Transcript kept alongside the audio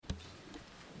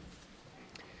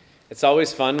It's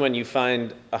always fun when you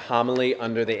find a homily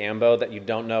under the ambo that you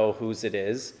don't know whose it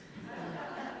is.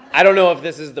 I don't know if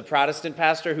this is the Protestant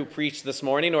pastor who preached this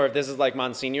morning or if this is like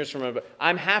Monsignor's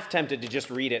I'm half tempted to just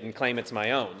read it and claim it's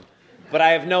my own. But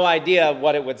I have no idea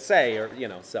what it would say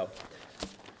so.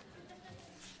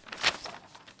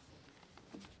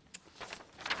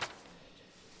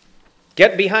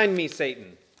 Get behind me,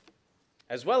 Satan,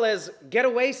 as well as get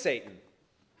away, Satan,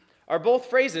 are both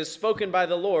phrases spoken by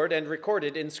the Lord and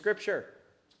recorded in Scripture.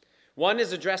 One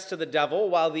is addressed to the devil,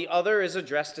 while the other is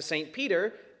addressed to St.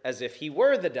 Peter as if he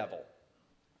were the devil.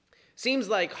 Seems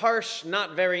like harsh,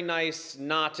 not very nice,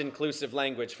 not inclusive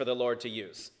language for the Lord to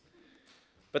use.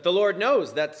 But the Lord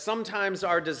knows that sometimes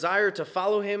our desire to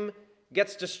follow him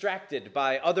gets distracted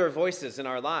by other voices in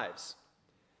our lives.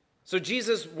 So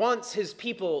Jesus wants his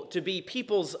people to be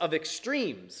peoples of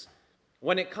extremes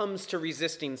when it comes to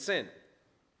resisting sin.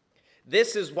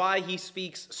 This is why he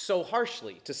speaks so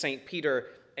harshly to St. Peter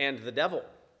and the devil.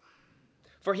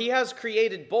 For he has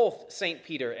created both St.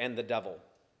 Peter and the devil.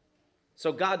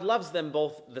 So God loves them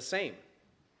both the same.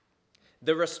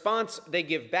 The response they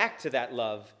give back to that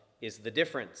love is the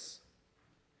difference.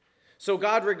 So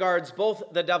God regards both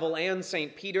the devil and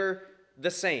St. Peter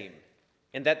the same,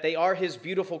 in that they are his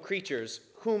beautiful creatures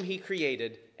whom he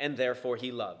created and therefore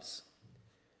he loves.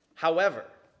 However,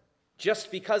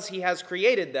 just because he has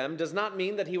created them does not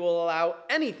mean that he will allow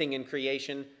anything in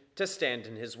creation to stand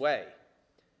in his way.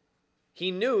 He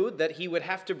knew that he would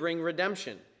have to bring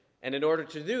redemption, and in order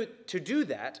to do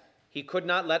that, he could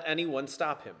not let anyone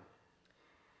stop him.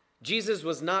 Jesus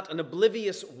was not an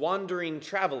oblivious wandering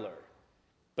traveler,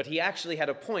 but he actually had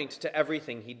a point to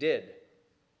everything he did.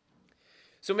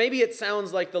 So maybe it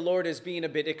sounds like the Lord is being a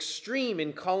bit extreme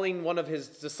in calling one of his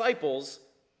disciples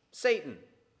Satan.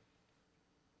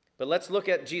 But let's look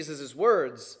at Jesus'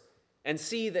 words and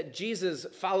see that Jesus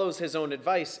follows his own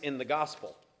advice in the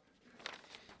gospel.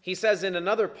 He says in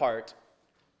another part,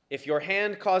 if your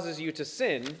hand causes you to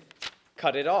sin,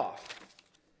 cut it off.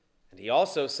 And he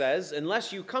also says,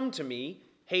 unless you come to me,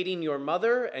 hating your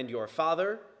mother and your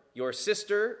father, your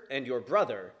sister and your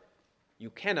brother, you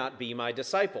cannot be my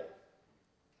disciple.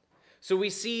 So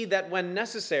we see that when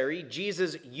necessary,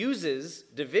 Jesus uses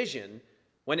division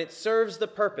when it serves the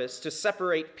purpose to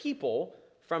separate people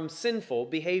from sinful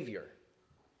behavior.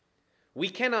 We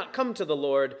cannot come to the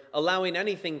Lord allowing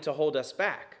anything to hold us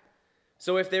back.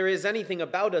 So if there is anything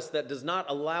about us that does not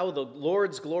allow the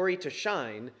Lord's glory to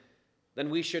shine, then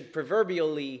we should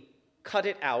proverbially cut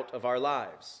it out of our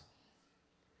lives.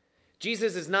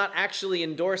 Jesus is not actually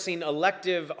endorsing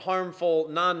elective, harmful,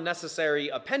 non-necessary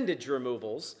appendage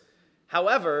removals.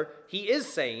 However, he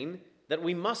is saying that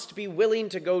we must be willing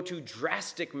to go to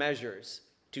drastic measures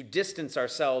to distance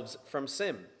ourselves from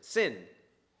sin,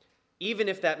 even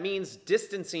if that means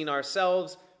distancing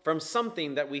ourselves from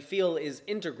something that we feel is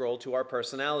integral to our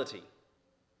personality.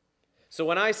 So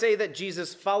when I say that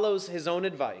Jesus follows his own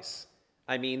advice,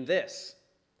 I mean this.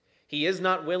 He is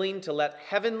not willing to let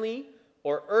heavenly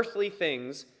or earthly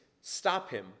things stop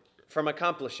him from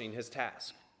accomplishing his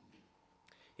task.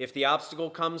 If the obstacle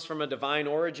comes from a divine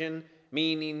origin,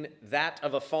 meaning that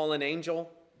of a fallen angel,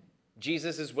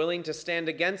 Jesus is willing to stand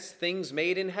against things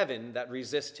made in heaven that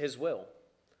resist his will.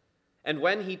 And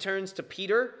when he turns to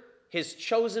Peter, his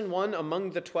chosen one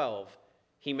among the 12,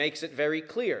 he makes it very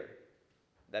clear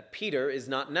that Peter is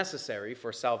not necessary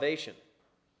for salvation.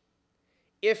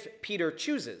 If Peter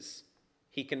chooses,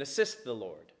 he can assist the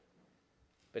Lord.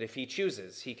 But if he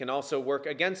chooses, he can also work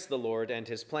against the Lord and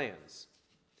his plans.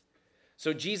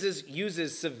 So Jesus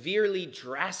uses severely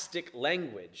drastic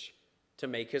language to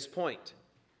make his point.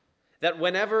 That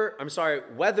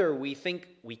whether we think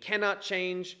we cannot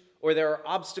change or there are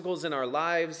obstacles in our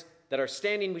lives that are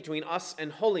standing between us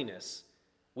and holiness,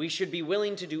 we should be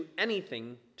willing to do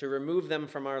anything to remove them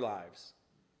from our lives.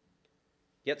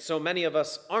 Yet so many of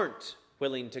us aren't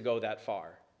willing to go that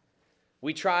far.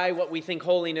 We try what we think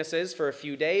holiness is for a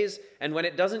few days, and when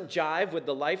it doesn't jive with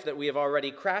the life that we have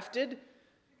already crafted,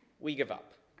 we give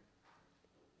up.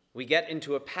 We get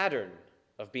into a pattern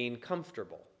of being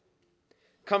comfortable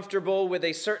with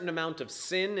a certain amount of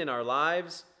sin in our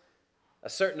lives, a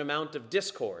certain amount of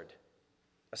discord,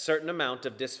 a certain amount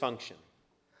of dysfunction.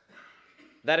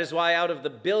 That is why out of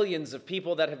the billions of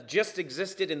people that have just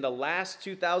existed in the last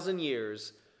 2,000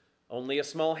 years, only a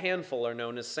small handful are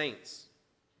known as saints.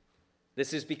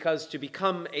 This is because to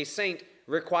become a saint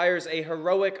requires a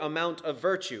heroic amount of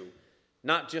virtue,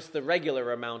 not just the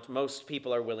regular amount most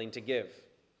people are willing to give.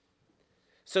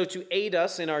 So to aid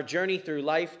us in our journey through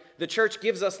life, the church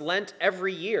gives us Lent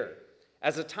every year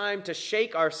as a time to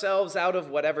shake ourselves out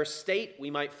of whatever state we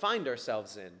might find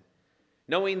ourselves in,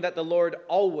 knowing that the Lord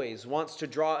always wants to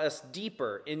draw us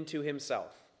deeper into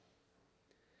himself.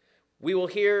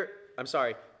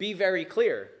 Be very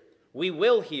clear. We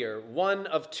will hear one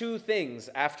of two things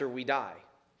after we die.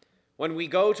 When we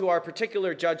go to our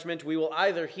particular judgment, we will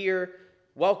either hear,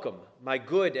 "Welcome, my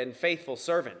good and faithful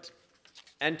servant.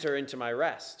 Enter into my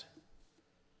rest."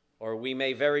 Or we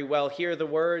may very well hear the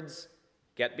words,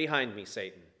 "Get behind me,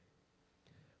 Satan."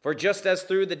 For just as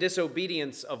through the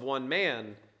disobedience of one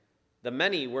man, the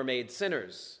many were made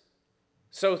sinners,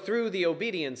 so through the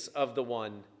obedience of the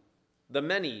one, the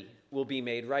many will be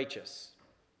made righteous.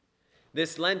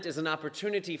 This Lent is an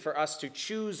opportunity for us to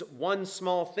choose one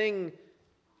small thing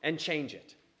and change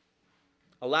it.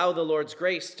 Allow the Lord's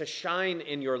grace to shine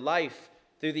in your life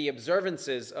through the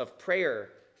observances of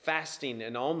prayer, fasting,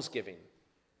 and almsgiving,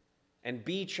 and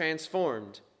be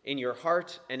transformed in your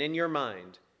heart and in your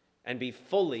mind, and be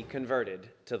fully converted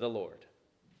to the Lord.